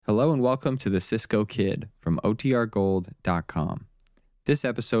Hello and welcome to the Cisco Kid from OTRGold.com. This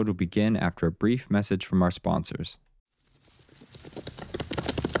episode will begin after a brief message from our sponsors.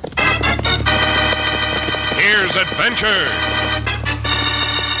 Here's adventure.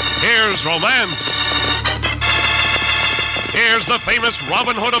 Here's romance. Here's the famous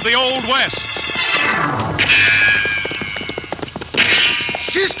Robin Hood of the Old West.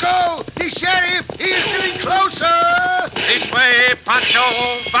 Cisco, the sheriff, he is getting closer. This way, Pancho,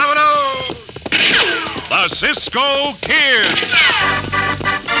 vámonos! The Cisco Kid.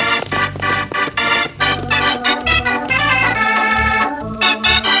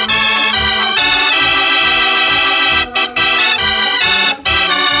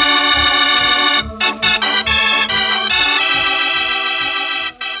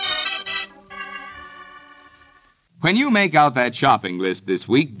 When you make out that shopping list this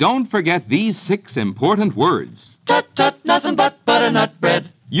week, don't forget these 6 important words. Tut, tut, nothing but butternut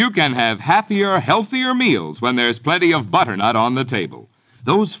bread. You can have happier, healthier meals when there's plenty of butternut on the table.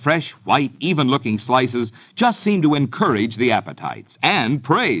 Those fresh, white, even-looking slices just seem to encourage the appetites, and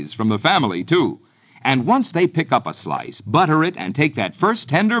praise from the family, too. And once they pick up a slice, butter it, and take that first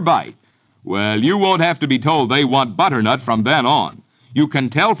tender bite, well, you won't have to be told they want butternut from then on. You can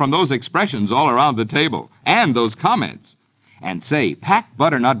tell from those expressions all around the table, and those comments. And say, pack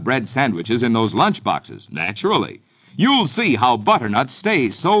butternut bread sandwiches in those lunch boxes, naturally. You'll see how butternut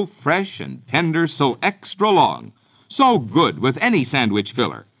stays so fresh and tender, so extra long. So good with any sandwich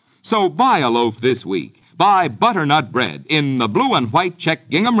filler. So buy a loaf this week. Buy butternut bread in the blue and white check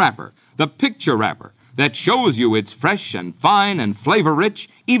gingham wrapper, the picture wrapper, that shows you it's fresh and fine and flavor-rich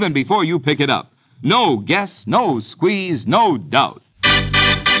even before you pick it up. No guess, no squeeze, no doubt.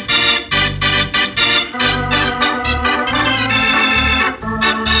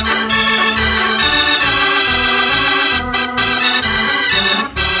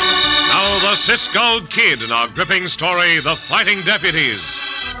 The Cisco Kid in our gripping story, The Fighting Deputies.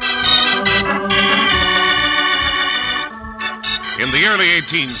 In the early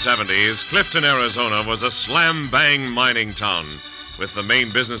 1870s, Clifton, Arizona was a slam-bang mining town, with the main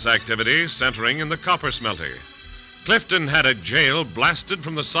business activity centering in the copper smelter. Clifton had a jail blasted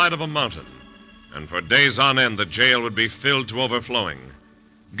from the side of a mountain, and for days on end the jail would be filled to overflowing.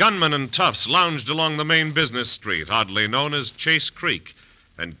 Gunmen and toughs lounged along the main business street, oddly known as Chase Creek,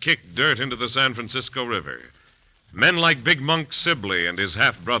 and kicked dirt into the San Francisco River. Men like Big Monk Sibley and his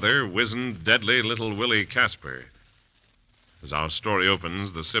half-brother, wizened, deadly little Willie Casper. As our story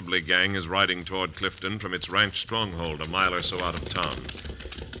opens, the Sibley gang is riding toward Clifton from its ranch stronghold a mile or so out of town.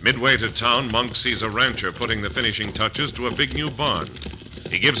 Midway to town, Monk sees a rancher putting the finishing touches to a big new barn.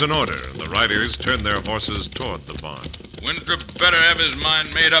 He gives an order, and the riders turn their horses toward the barn. Winthrop better have his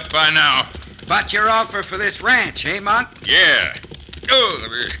mind made up by now. But your offer for this ranch, eh, Monk? Yeah. Oh,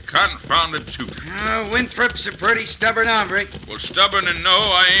 this confounded tooth. Winthrop's a pretty stubborn hombre. Well, stubborn and no,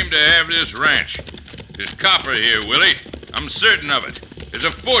 I aim to have this ranch. There's copper here, Willie. I'm certain of it. There's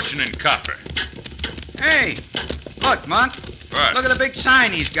a fortune in copper. Hey, look, Monk. What? Look at the big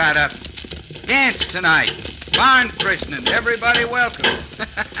sign he's got up. Dance tonight. Barn christening. Everybody welcome.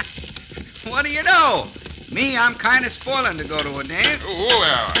 What do you know? Me, I'm kind of spoiling to go to a dance.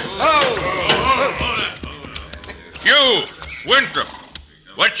 You, Winthrop,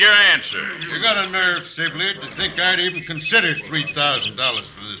 what's your answer? You got a nerve, Sibley, to think I'd even consider $3,000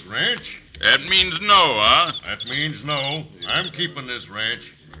 for this ranch. That means no, huh? That means no. I'm keeping this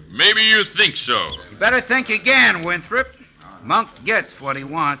ranch. Maybe you think so. You better think again, Winthrop. Monk gets what he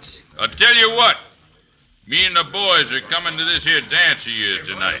wants. I'll tell you what. Me and the boys are coming to this here dance of yours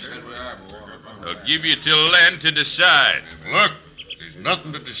tonight. I'll give you till then to decide. Look, there's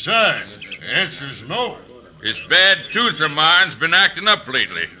nothing to decide. The answer's no. This bad tooth of mine's been acting up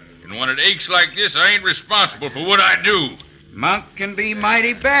lately. And when it aches like this, I ain't responsible for what I do. Monk can be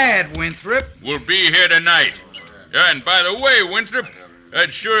mighty bad, Winthrop. We'll be here tonight. Yeah, and by the way, Winthrop,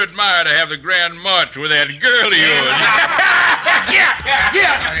 I'd sure admire to have the grand march with that girl Yeah.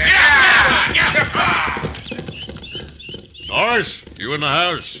 of yours. Doris, you in the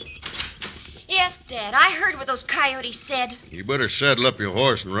house? Yes, Dad. I heard what those coyotes said. You better saddle up your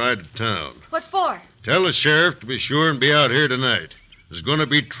horse and ride to town. What for? Tell the sheriff to be sure and be out here tonight. There's going to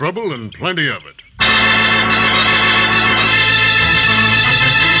be trouble and plenty of it.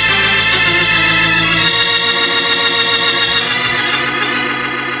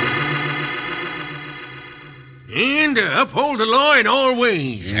 And to uphold the law in all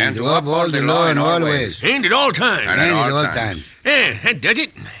ways. And to uphold the law in all ways. And at all times. And at all times. Yeah, that does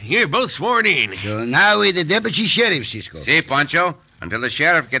it. You're both sworn in. So now we're the deputy sheriff, Cisco. See, Pancho, until the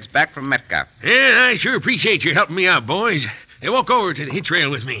sheriff gets back from Metcalf. Yeah, I sure appreciate your helping me out, boys. Hey, walk over to the hitch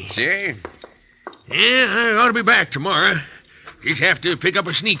rail with me. See? Yeah, I ought to be back tomorrow. Just have to pick up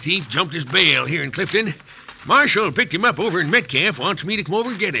a sneak thief, jumped his bail here in Clifton. Marshal picked him up over in Metcalf, wants me to come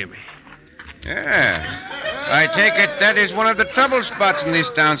over and get him. Yeah. I take it that is one of the trouble spots in this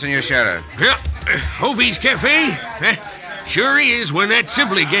town, Senor Sheriff. Yeah, Hovey's Cafe? Sure is when that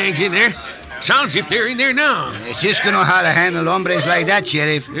Sibley gang's in there. Sounds if they're in there now. Cisco know how to handle hombres like that,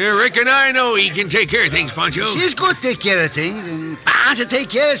 Sheriff. You reckon I know he can take care of things, Pancho? Cisco take care of things, and Pancho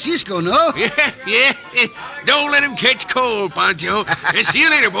take care of Cisco, no? Yeah. Don't let him catch cold, Pancho. And see you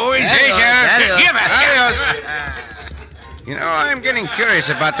later, boys. Hey, Sheriff. Give it. Adios. You know, I'm getting curious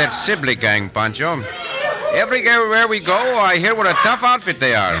about that Sibley gang, Pancho. Everywhere we go, I hear what a tough outfit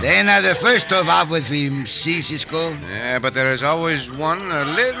they are. They're not the first tough outfits we see, Cisco. Yeah, but there is always one a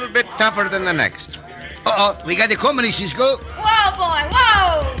little bit tougher than the next. Uh-oh, we got the company, Cisco. Whoa, boy,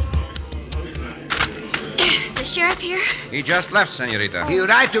 whoa! Is the sheriff here? He just left, Senorita. He'll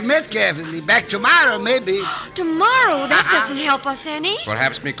ride to Metcalf and be back tomorrow, maybe. Tomorrow? That doesn't help us any.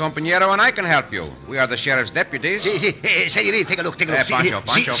 Perhaps mi compañero and I can help you. We are the sheriff's deputies. Senorita, take a look. Pancho.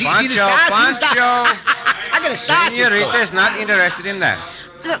 I got a star, Senorita is not interested in that.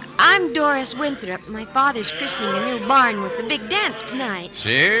 Look, I'm Doris Winthrop. My father's christening a new barn with a big dance tonight.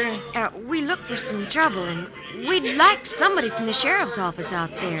 See? We look for some trouble, and we'd like somebody from the sheriff's office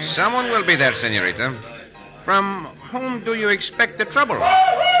out there. Someone will be there, Senorita. From whom do you expect the trouble?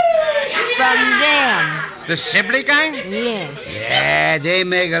 From them. The Sibley gang? Yes. Yeah, they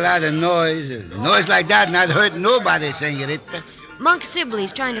make a lot of noise. Noise like that not hurt nobody, Senorita. Monk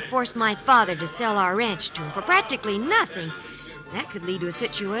Sibley's trying to force my father to sell our ranch to him for practically nothing. That could lead to a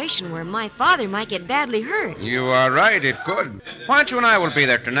situation where my father might get badly hurt. You are right, it could. Pancho and I will be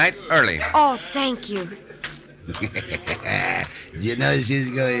there tonight, early. Oh, thank you. You know,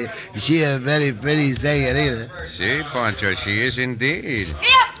 Cisco, she a very pretty senorita. See, Pancho, she is indeed.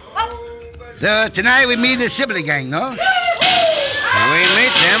 Yep. So tonight we meet the Sibley gang, no? We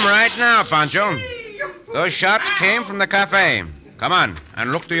meet them right now, Pancho. Those shots came from the cafe. Come on,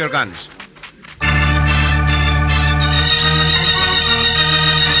 and look to your guns.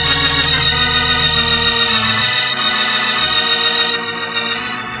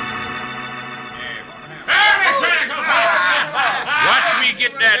 Watch me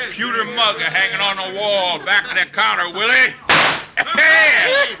get that pewter mug hanging on the wall back of that counter, Willie.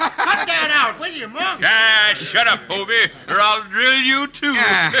 Hey! Cut that out, will you, Monk? Ah, shut up, Hovey, or I'll drill you, too.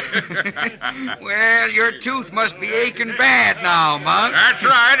 Well, your tooth must be aching bad now, Monk. That's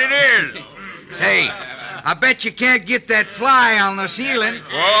right, it is. Say, I bet you can't get that fly on the ceiling.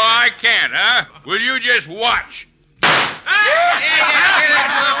 Oh, I can't, huh? Will you just watch?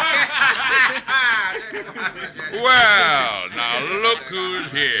 Well, now look who's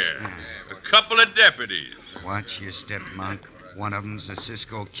here. A couple of deputies. Watch your step, Monk. One of them's a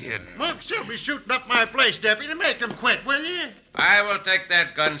Cisco kid. Monk, still be shooting up my place, deputy. Make them quit, will you? I will take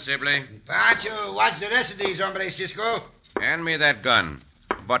that gun, Sibley. Pancho, watch the rest of these hombres, Cisco. Hand me that gun.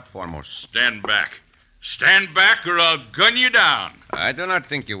 Butt foremost. Stand back. Stand back or I'll gun you down. I do not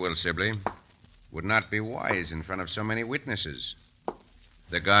think you will, Sibley. Would not be wise in front of so many witnesses.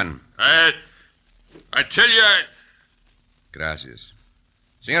 The gun. I tell you, Gracias.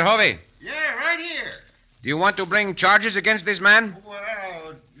 Senor Hovey, Yeah, right here. do you want to bring charges against this man?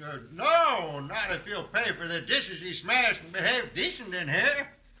 Well, no, not if you'll pay for the dishes he smashed and behave decent in here.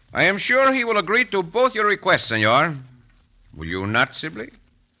 I am sure he will agree to both your requests, senor. Will you not, Sibley?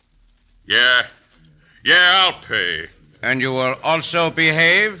 Yeah, I'll pay. And you will also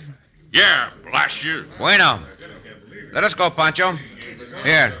behave? Yeah, blast you. Bueno. Let us go, Pancho.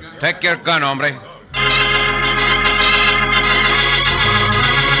 Here, take your gun, hombre.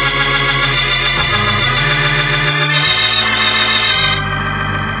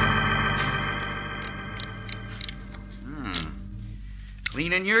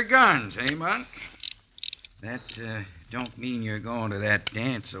 Cleaning your guns, eh, Monk? That don't mean you're going to that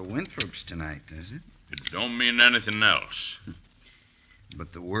dance of Winthrop's tonight, does it? It don't mean anything else.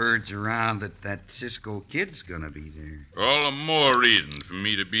 But the word's around that Cisco kid's gonna be there. All the more reason for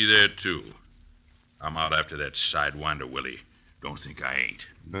me to be there, too. I'm out after that sidewinder, Willie. Don't think I ain't.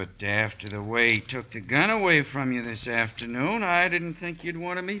 But after the way he took the gun away from you this afternoon, I didn't think you'd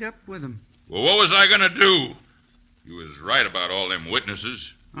want to meet up with him. Well, what was I gonna do? You was right about all them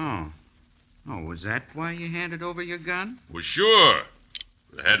witnesses. Oh, was that why you handed over your gun? Well, sure.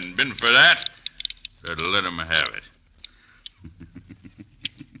 If it hadn't been for that, I'd have let 'em have it.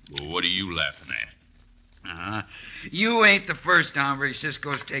 Well, what are you laughing at? You ain't the first hombre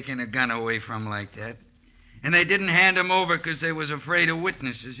Cisco's taking a gun away from like that. And they didn't hand him over because they was afraid of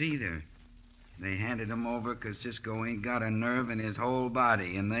witnesses either. They handed him over because Cisco ain't got a nerve in his whole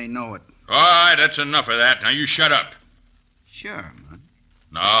body, and they know it. All right, that's enough of that. Now you shut up. Sure, man.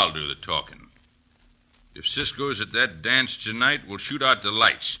 Now I'll do the talking. If Cisco's at that dance tonight, we'll shoot out the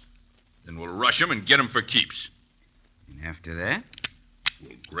lights. Then we'll rush him and get him for keeps. And after that?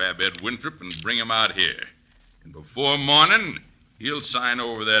 We'll grab Ed Winthrop and bring him out here. And before morning, he'll sign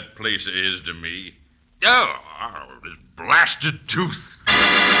over that place of his to me. Oh, this blasted tooth.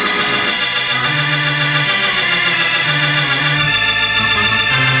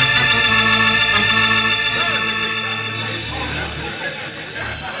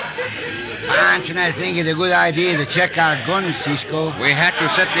 Pancho and I think it's a good idea to check our guns, Cisco. We had to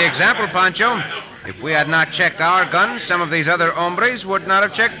set the example, Pancho. If we had not checked our guns, some of these other hombres would not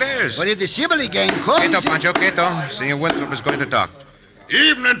have checked theirs. But if the Sibley gang comes... Quieto, Pancho, quieto. Senor Winthrop is going to talk.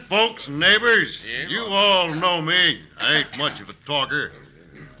 Evening, folks and neighbors. You all know me. I ain't much of a talker.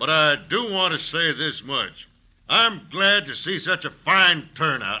 But I do want to say this much. I'm glad to see such a fine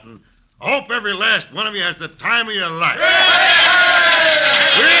turnout, and I hope every last one of you has the time of your life.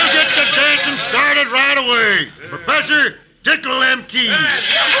 We'll get the dancing started right away. Professor, tickle them keys.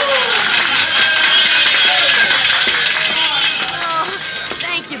 Oh,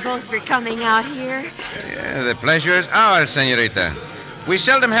 thank you both for coming out here. Yeah, the pleasure is ours, senorita. We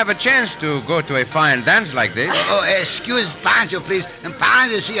seldom have a chance to go to a fine dance like this. Excuse Pancho, please. And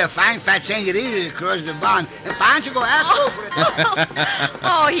Pancho see a fine fat senorita across the barn. And Pancho go ask her for it.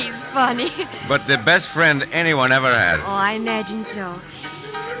 Oh, he's funny. But the best friend anyone ever had. Oh, I imagine so.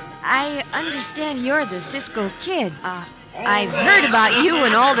 I understand you're the Cisco kid. I've heard about you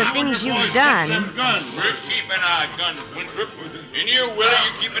and all the things you've done. We're keeping our guns, Winthrop. And you, Willie,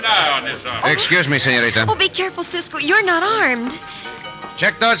 you keep an eye on this arm. Excuse me, senorita. Oh, be careful, Cisco. You're not armed.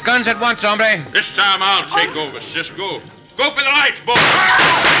 Check those guns at once, hombre. This time I'll take over, Cisco. Go for the lights, boys.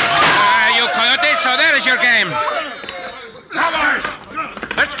 You coyotes, so that is your game. Cowboys,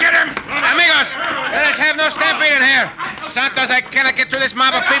 let's get him. Amigos, let us have no stampede in here. Santos, I cannot get through this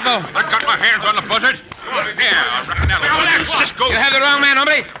mob of people. I got my hands on the buzzard. Yeah, now you, Cisco. You have the wrong man,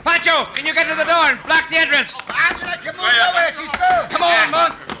 hombre. Pancho, can you get to the door and block the entrance? Pancho, come on over, Cisco. Come on,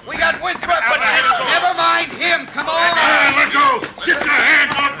 Monk. We got Winthrop, but never mind him. Come on. Let go. Get your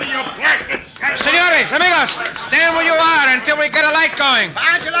hands off me, you blasted. Senores, amigos, stand where you are until we get a light going.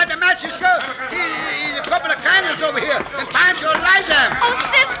 Pancho, light the match, Cisco. See, a couple of candles over here. And Pancho, light them. Oh,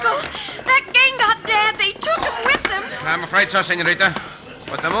 Cisco, that gang got Dad. They took him with them. I'm afraid so, senorita.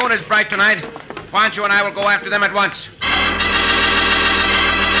 But the moon is bright tonight. Pancho and I will go after them at once.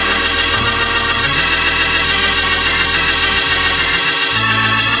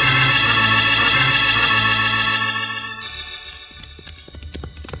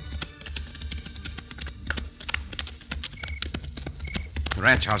 The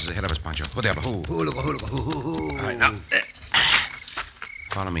ranch house is ahead of us, Pancho. Who diablo? Who? All right, now.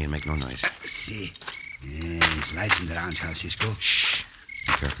 Follow me and make no noise. See. It's lights in the ranch house, Cisco. Shh.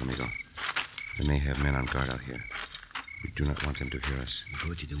 Be careful, amigo. They may have men on guard out here. We do not want them to hear us.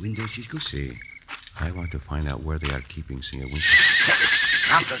 Go to the window, Cisco? See, I want to find out where they are keeping Senor Winthrop.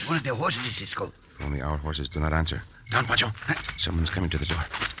 Santos, one of their horses, Cisco. If only our horses do not answer. Down, Pancho. Someone's coming to the door.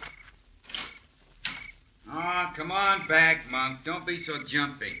 Oh, come on back, Monk. Don't be so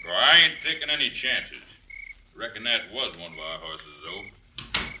jumpy. Oh, I ain't taking any chances. Reckon that was one of our horses, though.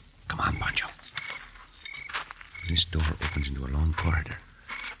 Come on, Pancho. This door opens into a long corridor.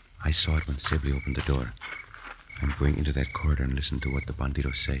 I saw it when Sibley opened the door. I'm going into that corridor and listen to what the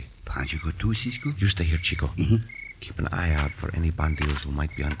bandidos say. Pancho go too, Cisco? You stay here, Chico. Mm-hmm. Keep an eye out for any bandidos who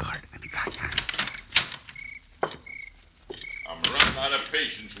might be on guard. I'm running out of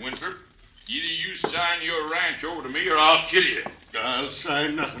patience, Winthrop. Either you sign your ranch over to me or I'll kill you. I'll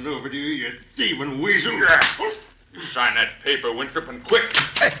sign nothing over to you, you demon weasel. Sign that paper, Winthrop, and quick.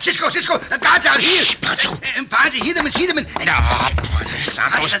 Cisco, guards out here. Shh, Pancho. And Pancho, hear them and see them. No,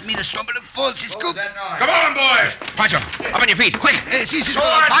 Santos. Let me to stumble and fall, Cisco. Come on, boys. Pancho, up on your feet, quick. Cisco,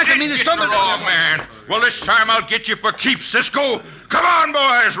 Pancho, me to stumble. Oh, man. Well, this time I'll get you for keeps, Cisco. Come on,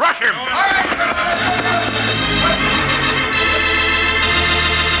 boys, rush him.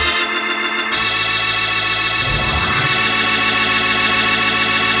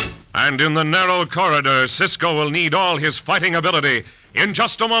 And in the narrow corridor, Cisco will need all his fighting ability. In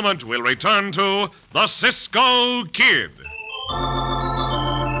just a moment, we'll return to the Cisco Kid.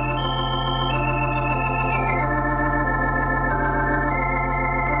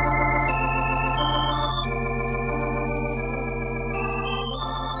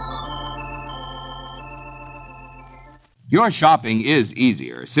 Your shopping is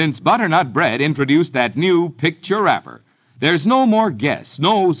easier since Butternut Bread introduced that new picture wrapper. There's no more guess,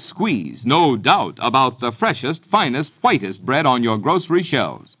 no squeeze, no doubt about the freshest, finest, whitest bread on your grocery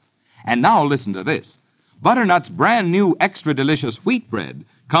shelves. And now listen to this. Butternut's brand new extra delicious wheat bread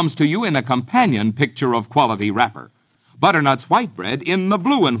comes to you in a companion picture of quality wrapper. Butternut's white bread in the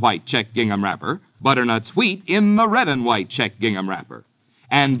blue and white check gingham wrapper, Butternut's wheat in the red and white check gingham wrapper.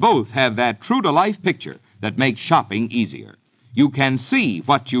 And both have that true-to-life picture that makes shopping easier. You can see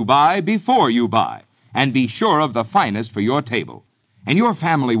what you buy before you buy, and be sure of the finest for your table. And your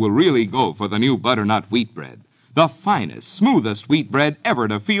family will really go for the new Butternut wheat bread, the finest, smoothest wheat bread ever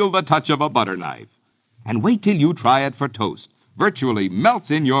to feel the touch of a butter knife. And wait till you try it for toast. Virtually melts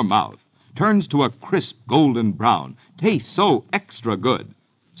in your mouth, turns to a crisp golden brown, tastes so extra good.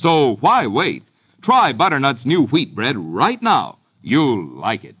 So why wait? Try Butternut's new wheat bread right now. You'll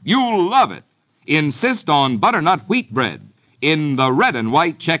like it. You'll love it. Insist on Butternut wheat bread in the red and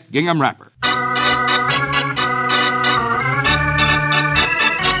white check gingham wrapper.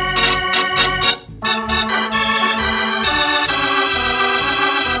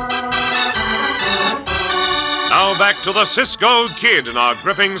 Now back to the Cisco Kid in our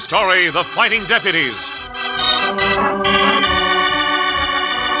gripping story, The Fighting Deputies.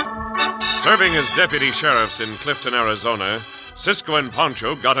 Serving as deputy sheriffs in Clifton, Arizona, Cisco and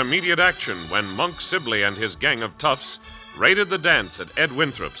Pancho got immediate action when Monk Sibley and his gang of toughs raided the dance at Ed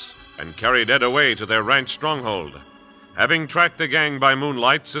Winthrop's and carried Ed away to their ranch stronghold. Having tracked the gang by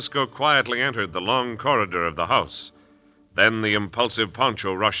moonlight, Cisco quietly entered the long corridor of the house. Then the impulsive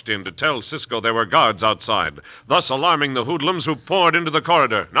Pancho rushed in to tell Cisco there were guards outside, thus alarming the hoodlums who poured into the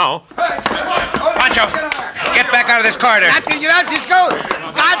corridor. Now... Pancho, get back out of this corridor. Not till you're out, Cisco.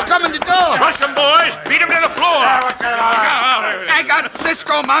 Guards coming the door. Rush them, boys. Beat them to the floor. I got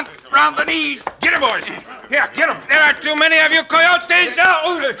Cisco, Monk, round the knees. Get him, boys. Here, get him. There are too many of you coyotes.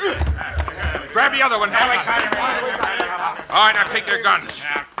 Grab the other one. All right, now take their guns.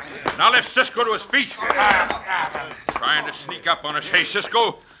 Now lift Cisco to his feet. Trying to sneak up on us, hey,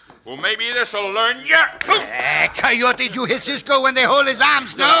 Cisco? Well, maybe this'll learn ya. Coyote, you hit Cisco when they hold his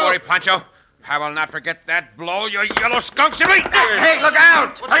arms, no? Don't worry, Pancho. I will not forget that blow, you yellow skunk, Sibley. Hey, look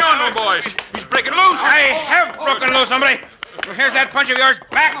out! Hang on to him, boys. He's breaking loose. I have broken loose, hombre. Well, here's that punch of yours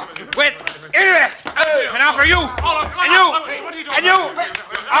back with interest. And now for you. And you. And you.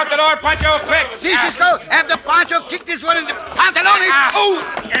 Out the door, Pancho, quick. See, Cisco, have the Pancho kick this one in the pantalones. Oh,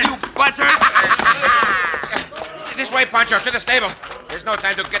 you buzzer. This way, Pancho, to the stable. There's no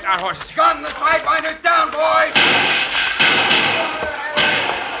time to get our horses. Gun the sidewinders down, boy.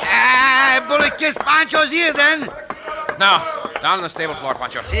 Bullet kiss Pancho's ear, then. Now, down on the stable floor,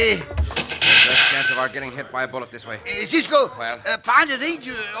 Pancho. See. There's less chance of our getting hit by a bullet this way. Cisco, Well? Pancho thinks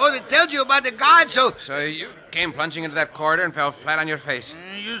you ought to tell you about the guard, so... So you came plunging into that corridor and fell flat on your face.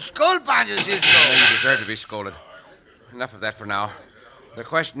 You scold Pancho, Cisco. Well, you deserve to be scolded. Enough of that for now. The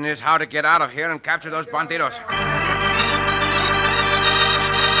question is how to get out of here and capture those bandidos.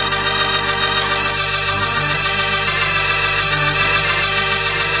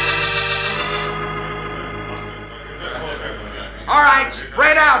 All right,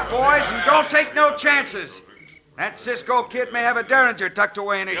 spread out, boys, and don't take no chances. That Cisco kid may have a derringer tucked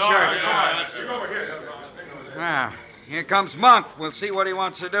away in his shirt. Now, here comes Monk. We'll see what he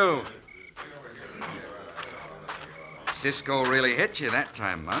wants to do. Cisco really hit you that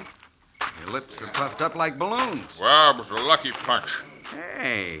time, Monk. Your lips are puffed up like balloons. Well, it was a lucky punch.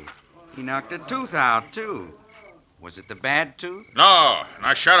 Hey, he knocked a tooth out, too. Was it the bad tooth? No,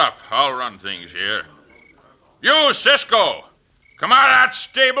 now shut up. I'll run things here. You, Cisco! Come out of that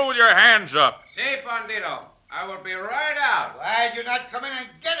stable with your hands up. See, Bandito, I will be right out. Why did you not come in and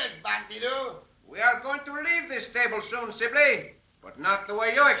get us, Bandido? We are going to leave this stable soon, Sibley, but not the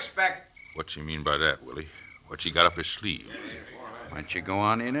way you expect. What's he mean by that, Willie? What's he got up his sleeve? Why don't you go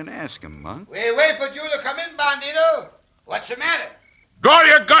on in and ask him, Monk? We wait for you to come in, Bandido. What's the matter? Draw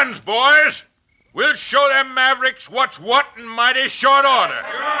your guns, boys. We'll show them mavericks what's what in mighty short order.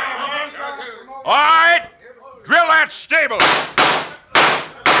 All right, drill that stable.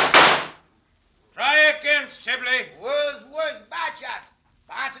 Try again, Sibley. Worse, bad shot.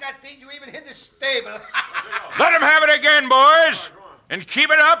 Answer that thing, you even hit the stable. Let them have it again, boys. And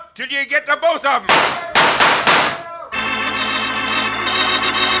keep it up till you get to both of them.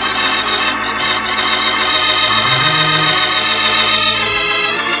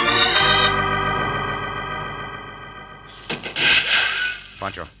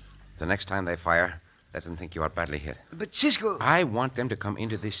 Pancho, the next time they fire, let them think you are badly hit. But Cisco... I want them to come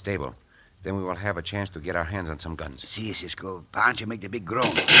into this stable. Then we will have a chance to get our hands on some guns. See, Cisco, Pancho make the big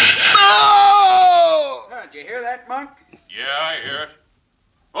groan. Oh! Did you hear that, Monk? Yeah, I hear it.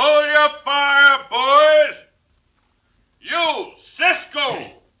 Hold your fire, boys. You, Cisco!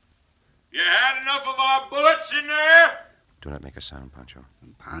 You had enough of our bullets in there? Do not make a sound, Pancho.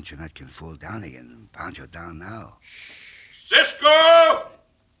 Pancho not can fall down again. Pancho down now. Cisco!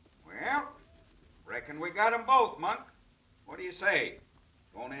 Well, reckon we got 'em both, Monk. What do you say?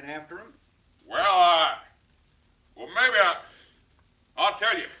 Going in after 'em? Well, maybe I'll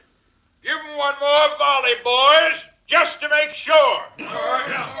tell you. Give 'em one more volley, boys, just to make sure.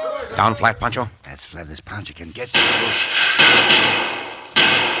 Down flat, Pancho. As flat as Pancho can get.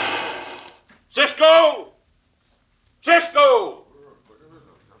 Cisco! Cisco!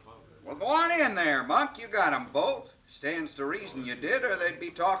 Well, go on in there, Monk. You got 'em both. Stands to reason you did, or they'd be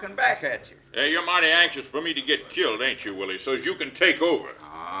talking back at you. Hey, you're mighty anxious for me to get killed, ain't you, Willie, so's you can take over.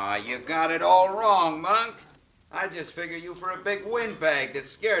 Ah, you got it all wrong, Monk. I just figure you for a big windbag that's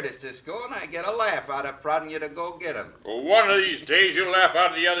scared of Cisco, and I get a laugh out of prodding you to go get him. Well, one of these days you'll laugh out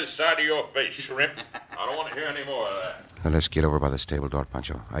of the other side of your face, shrimp. I don't want to hear any more of that. Now, let's get over by the stable door,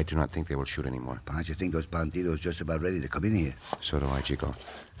 Pancho. I do not think they will shoot anymore. Pancho think those bandidos just about ready to come in here. So do I, Chico.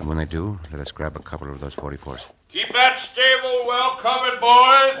 And when they do, let us grab a couple of those 44s. Keep that stable well covered,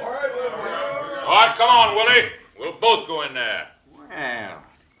 boys. All right, come on, Willie. We'll both go in there. Well,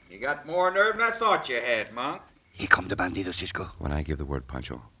 you got more nerve than I thought you had, Monk. Here come the bandidos, Cisco. When I give the word,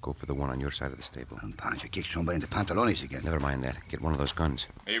 Pancho, go for the one on your side of the stable. And Pancho kick somebody in the pantalones again. Never mind that. Get one of those guns.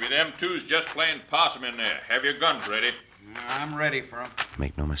 Maybe them two's just playing possum in there. Have your guns ready. I'm ready for 'em.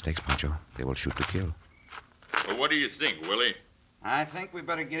 Make no mistakes, Pancho. They will shoot to kill. Well, what do you think, Willie? I think we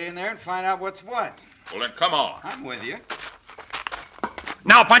better get in there and find out what's what. Well, then come on. I'm with you.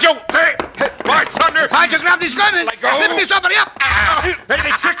 Now, Pancho! Hey! By thunder! Pancho, grab this gun and Let go. slip me somebody up. Hey,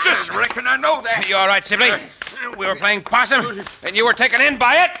 they tricked us! Reckon I know that. You all right, Sibley? We were playing possum, and you were taken in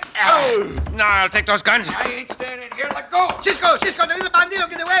by it? Now, I'll take those guns. I ain't standing here. Let go. Cisco, the little bandito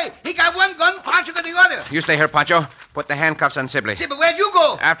get away. He got one gun, Pancho got the other. You stay here, Pancho. Put the handcuffs on Sibley. See, but where'd you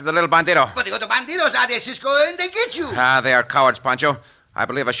go? After the little bandito. But the other bandidos are there, Cisco, and they get you. They are cowards, Pancho. I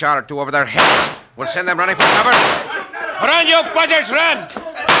believe a shot or two over their heads will send them running for cover. Run, you buzzards, run!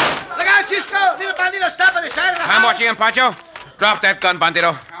 Look out, Cisco. Little bandito stop at the side of the I'm house. watching him, Pancho. Drop that gun,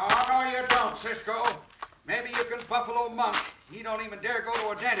 bandito. No, you don't, Cisco. Maybe you can buffalo Monk. He don't even dare go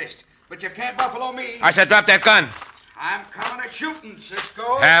to a dentist. But you can't buffalo me. I said drop that gun. I'm coming to shooting,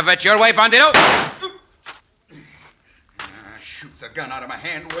 Cisco. Have it your way, bandito. Shoot the gun out of my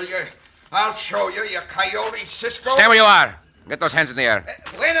hand, will you? I'll show you, you coyote, Cisco. Stay where you are. Get those hands in the air.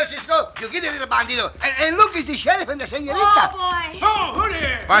 Bueno, Cisco, you get the little bandito. And look, it's the sheriff and the senorita. Oh, boy. Oh, who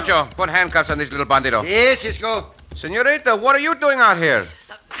there? Pancho, put handcuffs on this little bandito. Yes, Cisco. Senorita, what are you doing out here?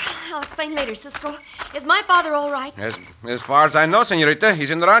 I'll explain later, Cisco. Is my father all right? As far as I know, senorita, he's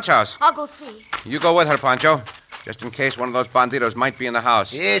in the ranch house. I'll go see. You go with her, Pancho, just in case one of those banditos might be in the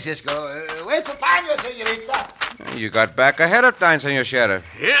house. Yes, Cisco. Wait for Pancho, senorita. You got back ahead of time, senor sheriff.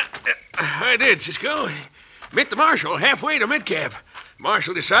 Yeah, I did, Cisco. Met the marshal halfway to Metcalf.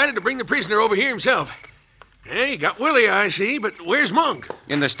 Marshal decided to bring the prisoner over here himself. Yeah, you got Willie, I see, but where's Monk?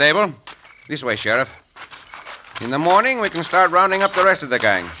 In the stable. This way, sheriff. In the morning, we can start rounding up the rest of the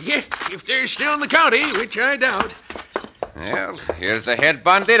gang. Yeah, if they're still in the county, which I doubt. Well, here's the head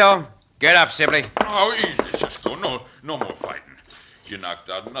bandito. Get up, Sibley. Oh, easy, Cisco. No more fighting. You knocked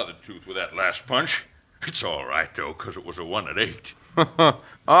out another tooth with that last punch. It's all right, though, because it was a one that ate.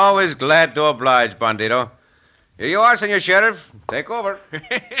 Always glad to oblige, bandito. Here you are, senor sheriff. Take over.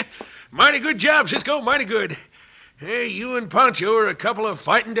 Mighty good job, Cisco, mighty good. Hey, you and Pancho are a couple of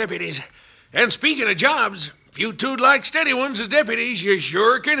fighting deputies. And speaking of jobs, if you two'd like steady ones as deputies, you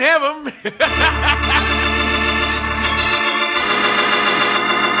sure can have 'em.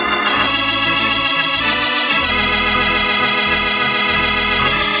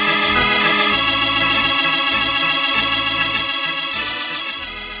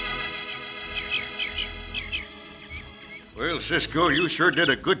 Well, Cisco, you sure did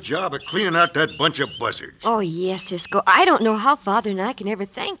a good job of cleaning out that bunch of buzzards. Oh, yes, Cisco. I don't know how Father and I can ever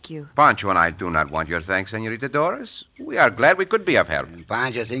thank you. Pancho and I do not want your thanks, Senorita Doris. We are glad we could be of help. And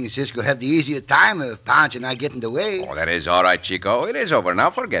Pancho thinks Cisco have the easier time if Pancho not get in the way. Oh, that is all right, Chico. It is over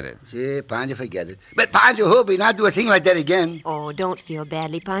now. Forget it. See, Pancho forget it. But Pancho hope he not do a thing like that again. Oh, don't feel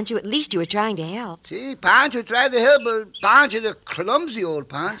badly, Pancho. At least you were trying to help. See, Pancho tried to help, but Pancho the clumsy old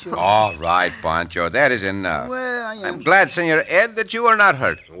Pancho. All right, Pancho. That is enough. Well, I'm glad, Senor Ed, that you are not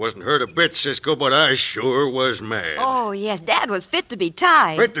hurt. I wasn't hurt a bit, Cisco, but I sure was mad. Oh, yes, Dad was fit to be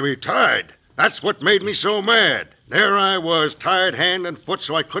tied. Fit to be tied. That's what made me so mad. There I was, tied hand and foot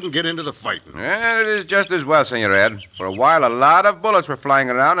so I couldn't get into the fighting. Well, it is just as well, Senor Ed. For a while, a lot of bullets were flying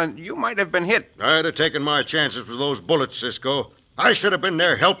around, and you might have been hit. I'd have taken my chances with those bullets, Cisco. I should have been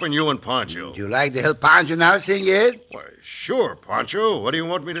there helping you and Pancho. Would you like to help Pancho now, senor? Why, sure, Pancho. What do you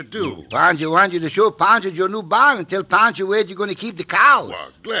want me to do? Pancho wants you to show Pancho your new barn and tell Pancho where you're going to keep the cows.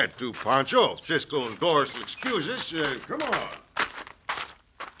 Well, glad to, Pancho. Cisco and Doris will excuse us. Come on.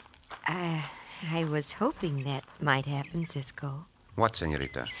 I was hoping that might happen, Cisco. What,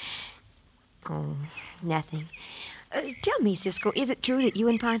 senorita? Oh, nothing. Tell me, Cisco, is it true that you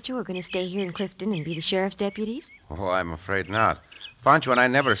and Pancho are going to stay here in Clifton and be the sheriff's deputies? Oh, I'm afraid not. Pancho and I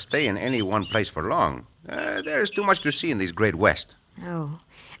never stay in any one place for long. There's too much to see in these great West. Oh.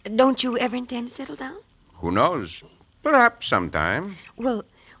 Don't you ever intend to settle down? Who knows? Perhaps sometime. Well,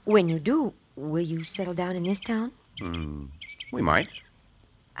 when you do, will you settle down in this town? We might.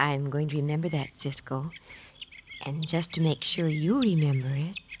 I'm going to remember that, Cisco. And just to make sure you remember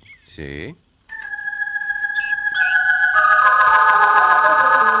it... See?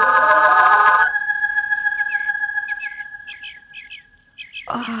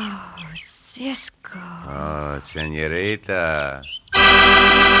 Oh, Cisco. Oh, senorita.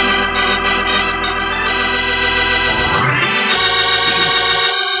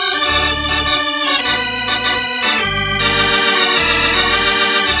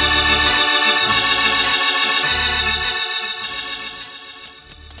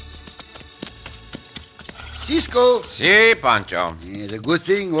 Cisco. Si, Pancho. It's a good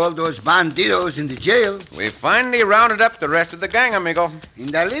thing all those bandidos in the jail. We finally rounded up the rest of the gang, amigo. And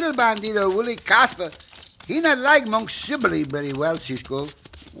the little bandito, Willie Casper, he not like Monk Sibley very well, Cisco.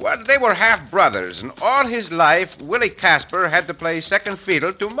 Well, they were half-brothers, and all his life, Willie Casper had to play second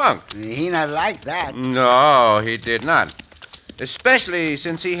fiddle to Monk. He not like that. No, he did not. Especially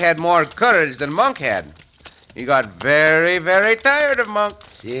since he had more courage than Monk had. He got very, very tired of Monk.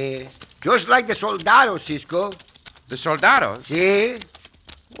 See? Just like the soldados, Cisco. The soldados? See?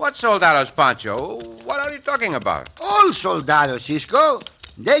 What soldados, Pancho? What are you talking about? All soldados, Cisco.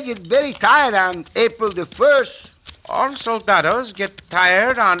 They get very tired on April the 1st. All soldados get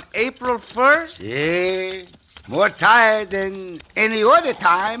tired on April 1st? See? More tired than any other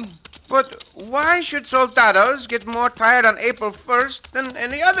time. But why should soldados get more tired on April 1st than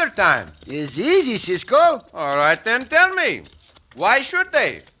any other time? It's easy, Cisco. All right, then tell me. Why should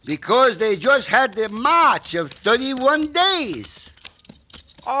they? Because they just had the march of 31 days.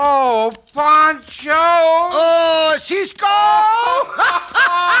 Oh, Pancho! Oh, Cisco!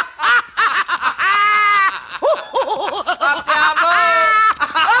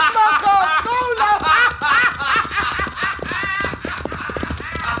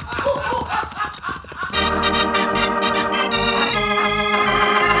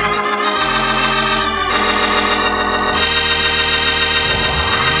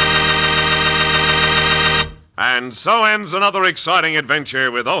 And so ends another exciting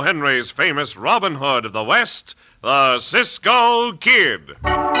adventure with O. Henry's famous Robin Hood of the West, the Cisco Kid.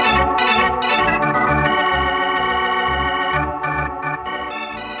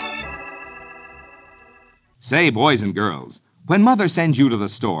 Say, boys and girls, when Mother sends you to the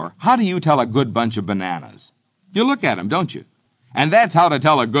store, how do you tell a good bunch of bananas? You look at 'em, don't you? And that's how to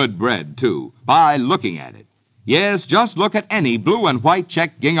tell a good bread, too, by looking at it. Yes, just look at any blue and white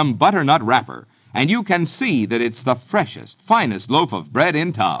check gingham butternut wrapper, and you can see that it's the freshest, finest loaf of bread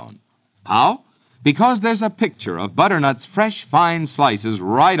in town. How? Because there's a picture of butternut's fresh, fine slices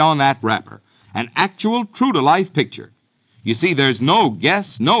right on that wrapper. An actual, true-to-life picture. You see, there's no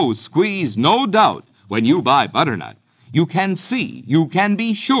guess, no squeeze, no doubt when you buy butternut. You can see, you can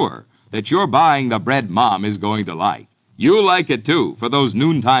be sure that you're buying the bread Mom is going to like. You'll like it, too, for those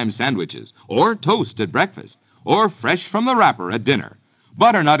noontime sandwiches, or toast at breakfast, or fresh from the wrapper at dinner.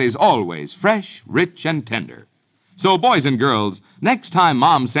 Butternut is always fresh, rich, and tender. So, boys and girls, next time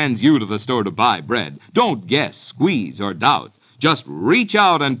Mom sends you to the store to buy bread, don't guess, squeeze, or doubt. Just reach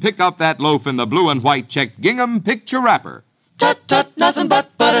out and pick up that loaf in the blue and white check gingham picture wrapper. Tut, tut, nothing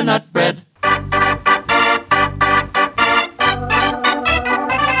but butternut bread.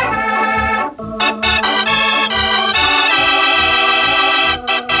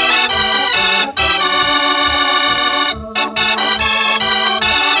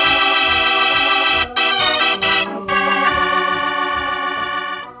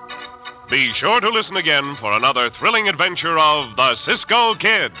 Be sure to listen again for another thrilling adventure of the Cisco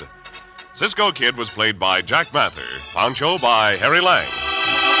Kid. Cisco Kid was played by Jack Mather, Pancho by Harry Lang.